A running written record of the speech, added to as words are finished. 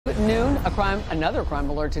Noon, another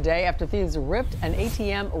crime alert today after thieves ripped an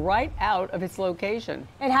ATM right out of its location.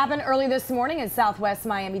 It happened early this morning in southwest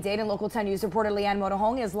Miami-Dade, and Local 10 News reporter Leanne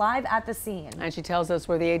Motorhong is live at the scene. And she tells us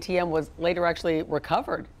where the ATM was later actually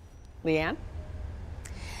recovered. Leanne?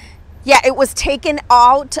 Yeah, it was taken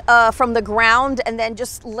out from the ground and then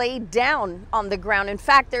just laid down on the ground. In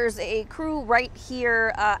fact, there's a crew right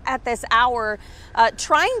here at this hour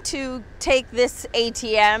trying to take this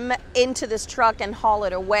ATM into this truck and haul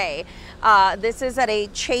it away. This is at a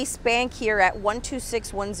Chase Bank here at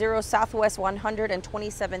 12610 Southwest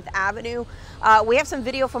 127th Avenue. We have some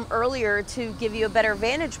video from earlier to give you a better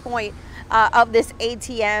vantage point of this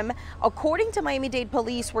ATM. According to Miami-Dade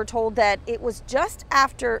police, we're told that it was just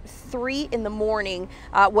after 3 in the morning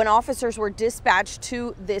when officers were dispatched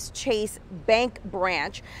to this Chase Bank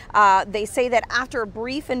branch. They say that after a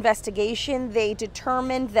brief investigation, they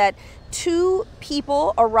determined that 2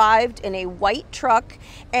 people arrived in a white truck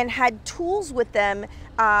and had tools with them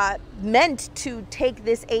meant to take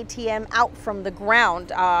this ATM out from the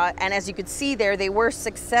ground. And as you could see there, they were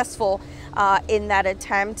successful in that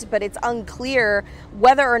attempt, but it's unclear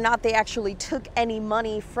whether or not they actually took any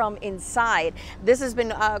money from inside. This has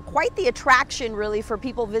been quite the attraction, really, for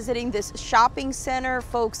people visiting this shopping center.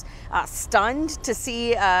 Folks stunned to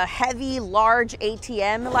see a heavy, large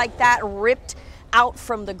ATM like that ripped out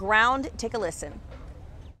from the ground. Take a listen.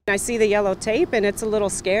 I see the yellow tape and it's a little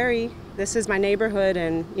scary. This is my neighborhood,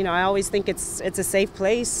 and I always think it's a safe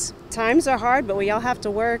place. Times are hard, but we all have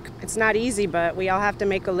to work. It's not easy, but we all have to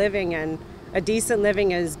make a living, and a decent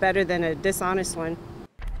living is better than a dishonest one.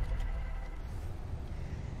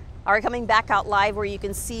 All right, coming back out live where you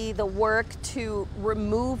can see the work to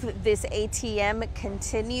remove this ATM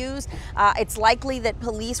continues. It's likely that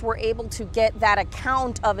police were able to get that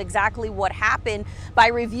account of exactly what happened by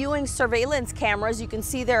reviewing surveillance cameras. You can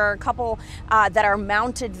see there are a couple that are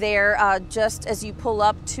mounted there just as you pull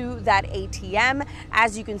up to that ATM.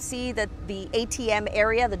 As you can see that the ATM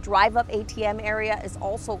area, the drive-up ATM area, is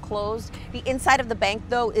also closed. The inside of the bank,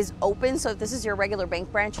 though, is open. So if this is your regular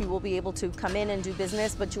bank branch, you will be able to come in and do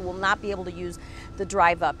business, but you will not be able to use the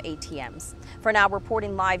drive-up ATMs. For now,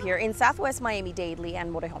 reporting live here in southwest Miami-Dade,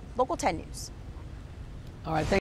 Leanne Motorhong, Local 10 News. All right.